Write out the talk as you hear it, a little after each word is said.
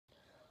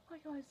Hi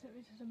guys, so it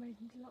is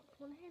Amazing Deluxe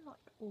One here, like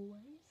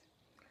always.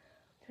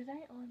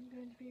 Today I'm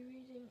going to be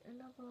reading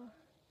another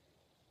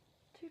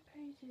 2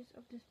 pages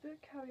of this book,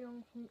 carrying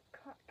on from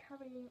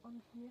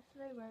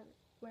yesterday,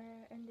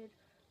 where it ended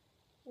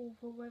All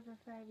the Weather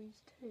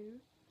Fairies 2,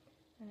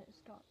 and it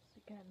starts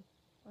again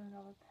on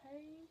another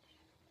page.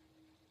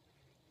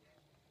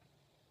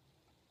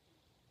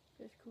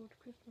 It's called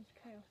Christmas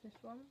Chaos,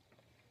 this one,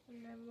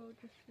 and then we'll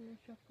just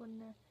finish up on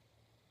the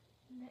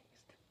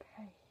next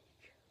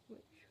page,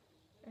 which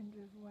ends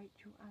with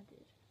Rachel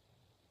added.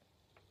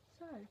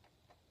 So,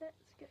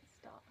 let's get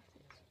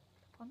started.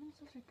 I'm in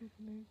such a good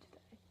mood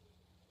today.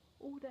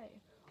 All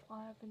day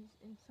I have been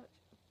in such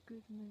a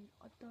good mood.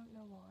 I don't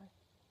know why.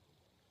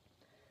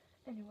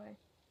 Anyway,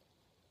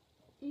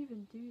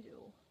 even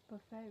Doodle, the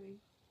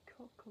fairy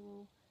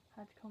cockerel,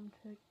 had come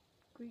to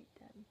greet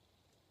them.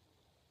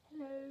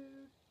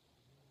 Hello,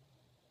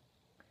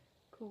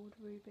 called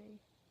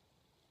Ruby.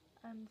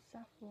 And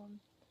Saffron.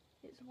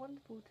 It's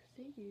wonderful to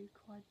see you,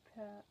 cried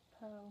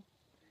Pearl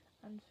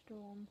and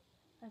Storm.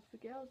 As the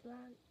girls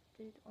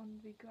landed on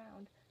the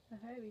ground, the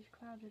fairies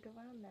crowded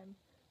around them.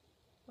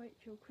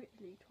 Rachel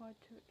quickly tried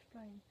to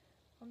explain.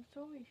 I'm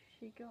sorry,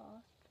 she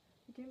gasped.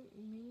 We didn't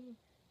mean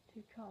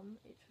to come.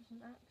 It was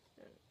an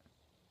accident.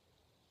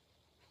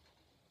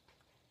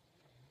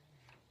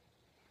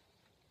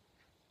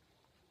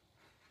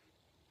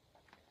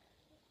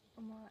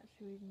 I might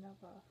actually read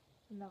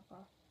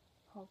another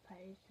whole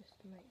page just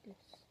to make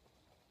this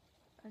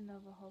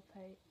another whole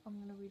page. I'm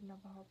going to read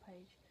another whole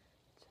page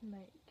to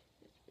make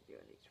this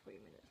video at least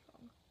 3 minutes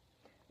long.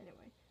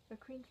 Anyway,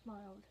 the Queen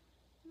smiled.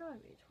 No,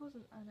 it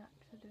wasn't an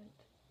accident,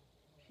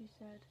 she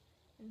said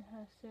in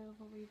her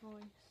silvery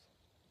voice.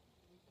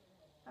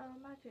 Our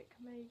magic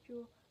made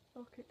your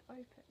locket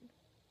open.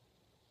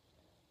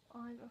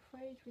 I'm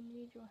afraid we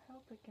need your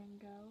help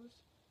again,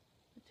 girls.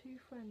 The two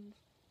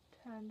friends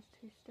turned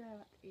to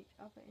stare at each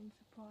other in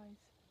surprise,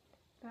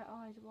 their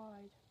eyes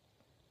wide.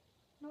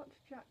 Not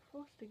Jack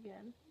Frost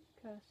again?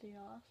 Kirsty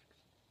asked.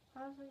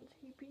 Hasn't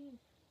he been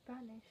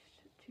banished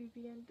to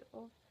the end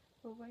of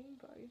the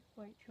rainbow?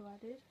 Rachel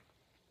added.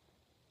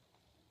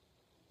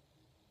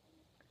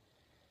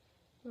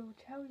 We'll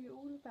tell you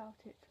all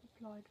about it,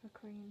 replied the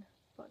Queen.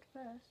 But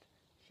first,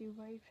 she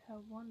waved her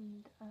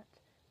wand at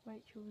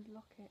Rachel's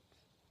locket.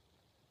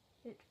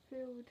 It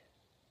filled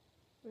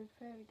with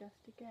fairy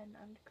dust again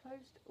and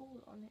closed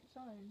all on its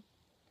own.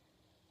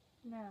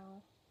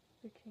 Now,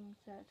 the King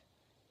said,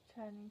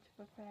 turning to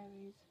the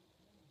fairies.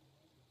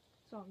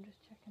 So I'm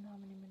just checking how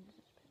many minutes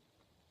it's been.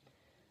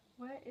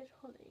 Where is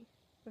Holly,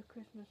 the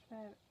Christmas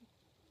fairy?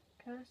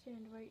 Kirsty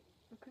and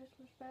the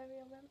Christmas fairy,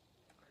 I meant.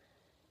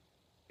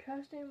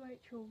 Kirsty and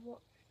Rachel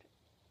watched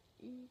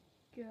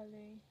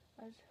eagerly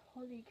as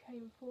Holly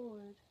came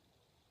forward.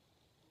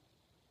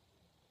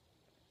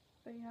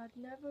 They had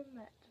never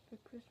met the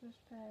Christmas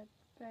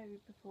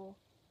fairy before.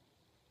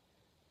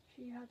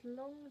 She had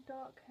long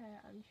dark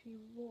hair and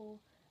she wore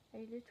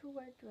a little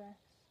red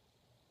dress,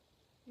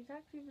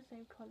 exactly the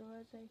same colour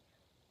as a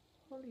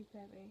holly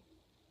berry.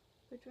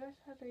 The dress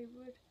had a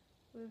hood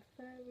with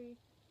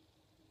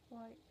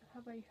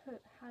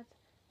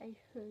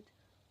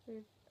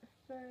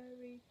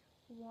furry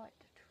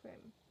white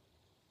trim,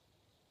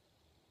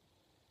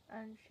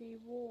 and she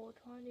wore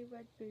tiny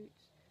red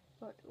boots.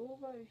 But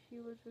although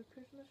she was the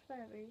Christmas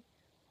fairy,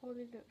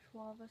 Holly looked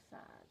rather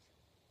sad.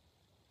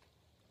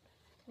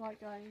 Right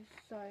guys,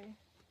 so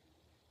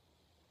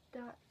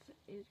that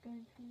is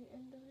going to be the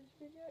end of this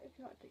video. If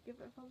you'd like to give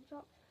it a thumbs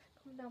up,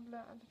 comment down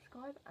below and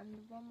subscribe.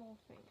 And one more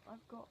thing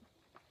I've got.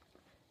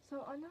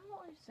 So I know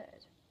what I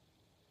said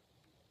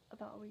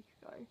about a week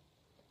ago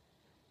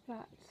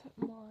that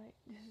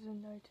this is a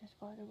notice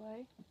by the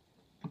way.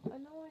 I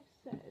know I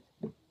said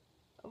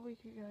a week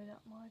ago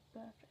that my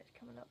birthday is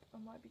coming up. I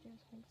might be doing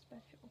something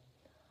special.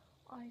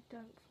 I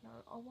don't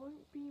know. I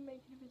won't be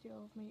making a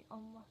video of me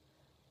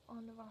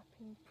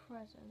unwrapping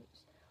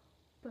presents,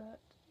 but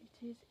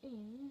it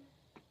is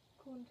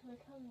according to the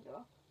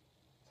calendar,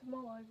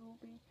 tomorrow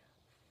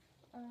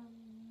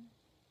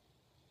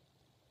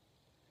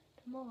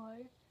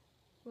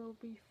will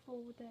be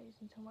 4 days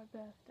until my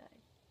birthday.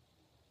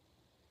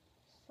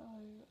 So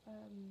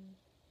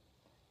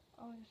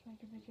I'll just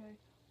make a video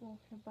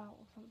walking about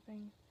or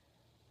something,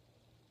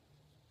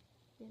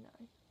 you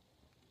know.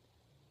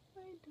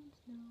 I don't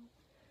know.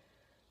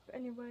 But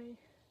anyway,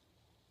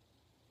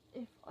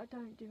 if I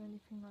don't do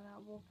anything like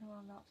that, walking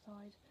around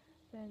outside,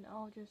 then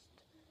I'll just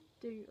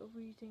do a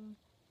reading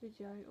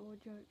video or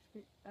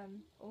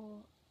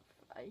or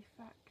a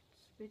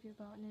facts video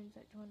about an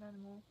insect or an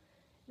animal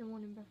in the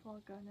morning before I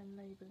go and then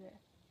label it.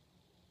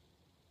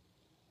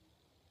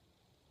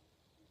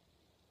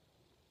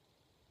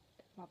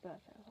 My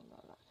birthday or something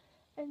like that.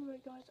 Anyway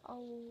guys, I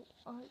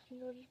hope you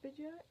enjoyed this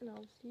video and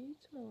I'll see you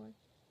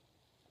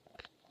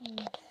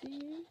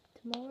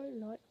tomorrow.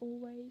 Like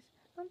always,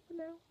 and for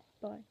now,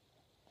 bye.